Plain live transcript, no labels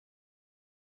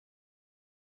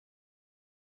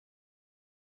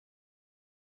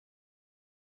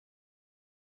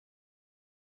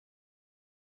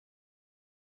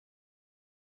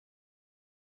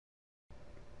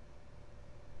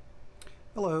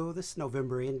Hello, this is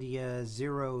November India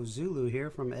 0 Zulu here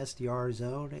from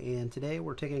SDRZone, and today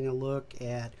we're taking a look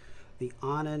at the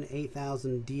Anan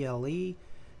 8000 DLE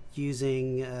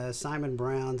using Simon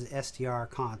Brown's SDR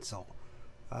Console.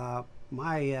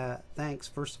 My thanks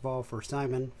first of all for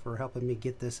Simon for helping me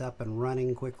get this up and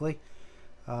running quickly.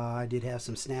 I did have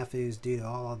some snafus due to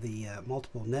all of the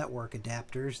multiple network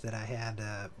adapters that I had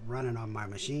running on my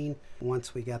machine.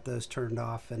 Once we got those turned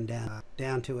off and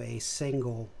down to a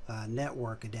single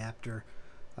network adapter,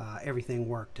 everything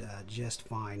worked just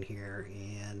fine here,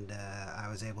 and I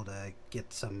was able to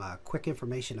get some quick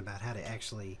information about how to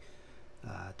actually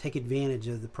take advantage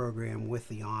of the program with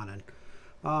the Anan.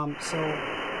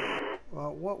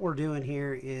 What we're doing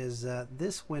here is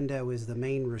this window is the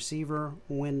main receiver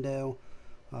window.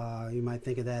 You might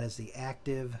think of that as the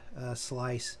active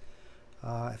slice.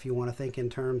 If you want to think in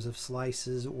terms of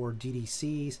slices or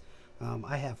DDCs,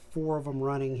 I have 4 of them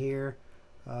running here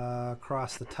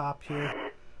across the top here.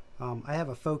 I have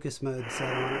a focus mode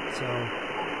set on it, so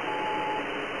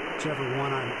whichever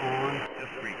one I'm on.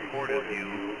 Just recorded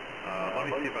you. Let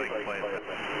me see if I can play it.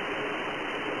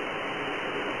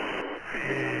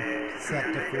 And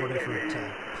set to 4 different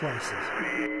places.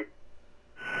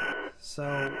 So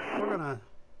we're gonna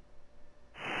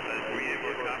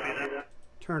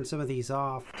turn some of these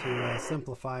off to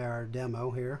simplify our demo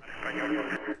here.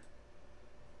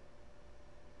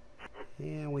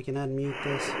 And we can unmute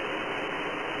this.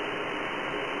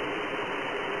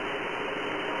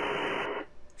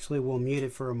 Actually, we'll mute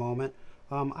it for a moment.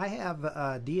 I have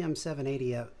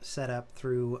DM780 set up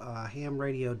through Ham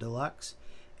Radio Deluxe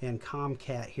and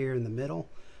Comcat here in the middle.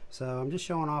 So I'm just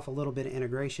showing off a little bit of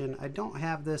integration. I don't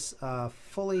have this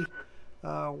fully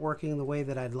working the way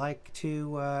that I'd like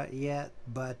to yet,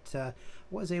 but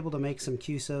was able to make some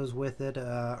QSOs with it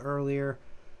earlier.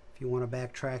 If you want to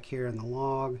backtrack here in the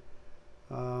log,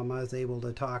 I was able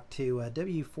to talk to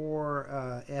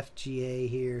W4 FGA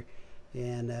here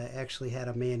and actually had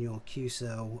a manual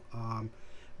QSO.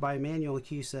 By manual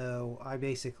QSO, I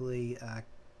basically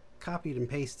copied and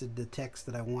pasted the text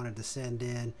that I wanted to send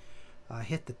in,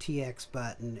 hit the TX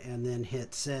button, and then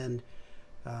hit send,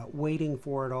 waiting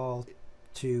for it all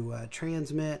to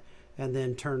transmit, and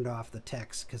then turned off the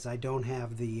text because I don't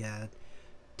have the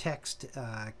text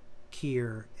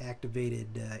keyer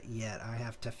activated yet. I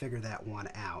have to figure that one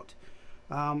out.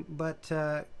 But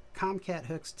Comcat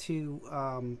hooks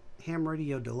to Ham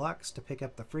Radio Deluxe to pick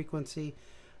up the frequency,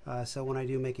 so when I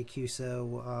do make a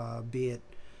QSO, be it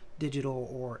digital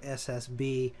or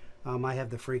SSB, I have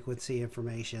the frequency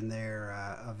information there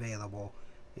available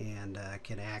and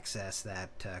can access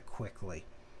that quickly.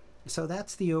 So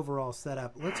that's the overall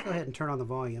setup. Let's go ahead and turn on the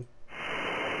volume.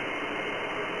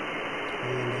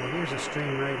 And here's a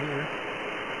stream right here.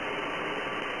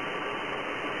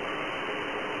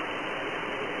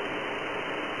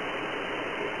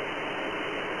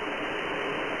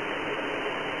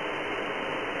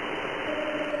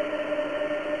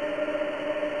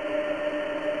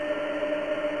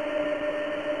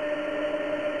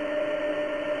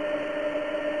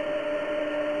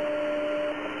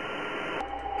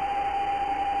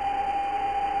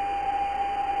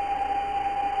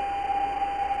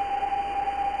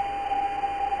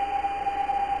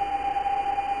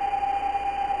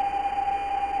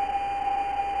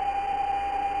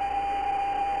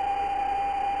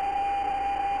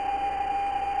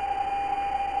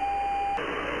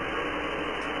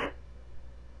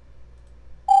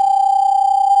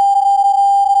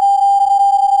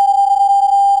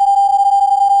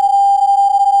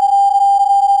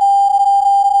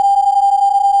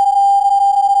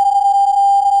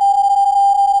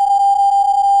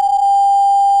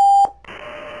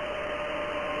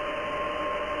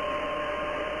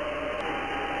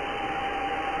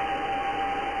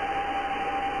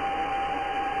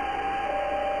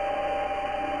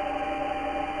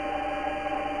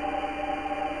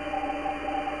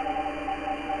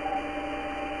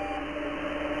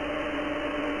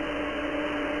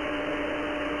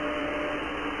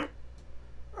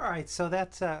 Alright, so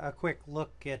that's a quick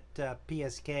look at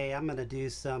PSK. I'm going to do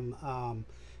some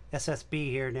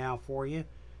SSB here now for you,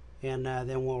 and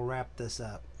then we'll wrap this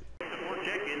up. More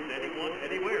check-ins, anyone,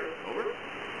 anywhere, over.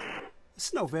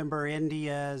 It's November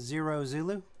India 0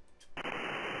 Zulu. Alright,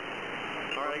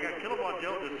 I got Kilowatt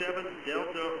Delta 7,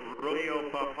 Delta Rodeo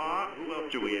Papa. Who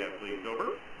else do we have, please,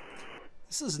 over?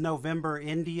 This is November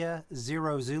India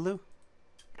 0 Zulu.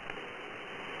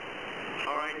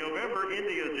 Alright, November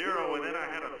India 0, and then I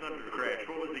had a thunder crash.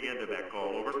 What was the end of that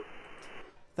call, over?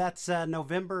 That's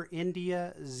November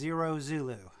India 0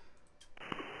 Zulu.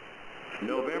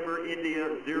 November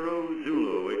India 0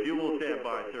 Zulu. If you will stand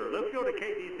by, sir. Let's go to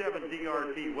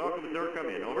KD7DRT. Welcome, sir. Come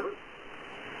in. Over.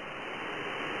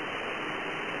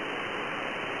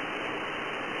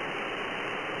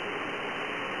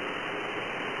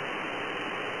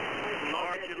 I'll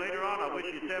catch you later on. I wish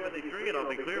you 73, and I'll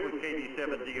be clear with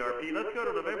KD7DRP. Let's go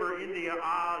to November India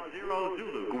 0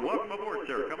 Zulu. Welcome aboard,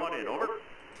 sir. Come on in. Over.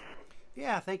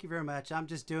 Yeah, thank you very much. I'm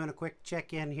just doing a quick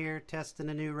check-in here, testing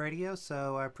a new radio,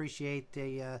 so I appreciate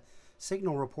the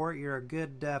signal report. You're a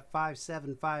good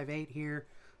 5758 here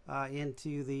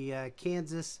into the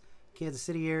Kansas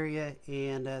City area,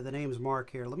 and the name's Mark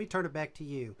here. Let me turn it back to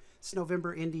you. It's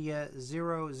November India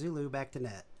 0 Zulu, back to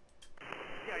net.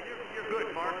 Yeah, you're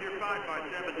good, Mark. You're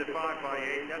 557 to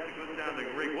 558. That's a good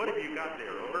sounding rig. What have you got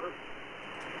there? Over.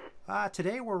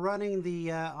 Today we're running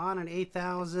the Anan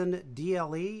 8000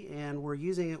 DLE, and we're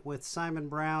using it with Simon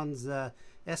Brown's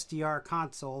SDR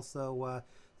Console, so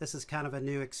this is kind of a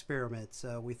new experiment,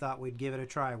 so we thought we'd give it a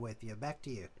try with you. Back to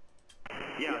you.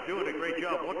 Yeah, doing a great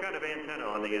job. What kind of antenna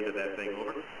on the end of that thing?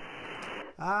 Over.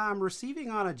 I'm receiving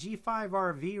on a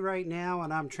G5RV right now,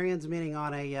 and I'm transmitting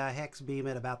on a hex beam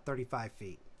at about 35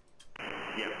 feet.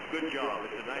 Yeah, good job.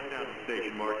 It's a nice sounding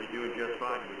station, Mark. You're doing just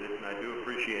fine with it, and I do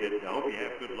appreciate it. I hope you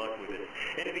have good luck with it.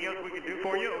 Anything else we can do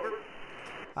for you?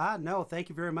 Over. No, thank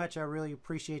you very much. I really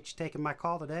appreciate you taking my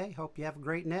call today. Hope you have a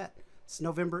great net. It's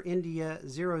November India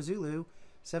 0 Zulu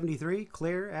 73,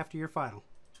 clear after your final.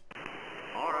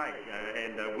 All right,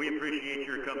 and we appreciate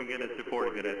your coming in and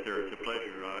supporting it, sir. It's a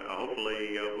pleasure.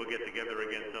 Hopefully we'll get together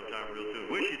again sometime real soon.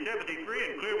 Wish you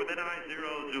 73 and clear with an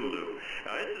I-0 Zulu.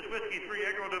 This is Whiskey 3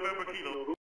 Echo November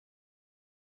Kilo.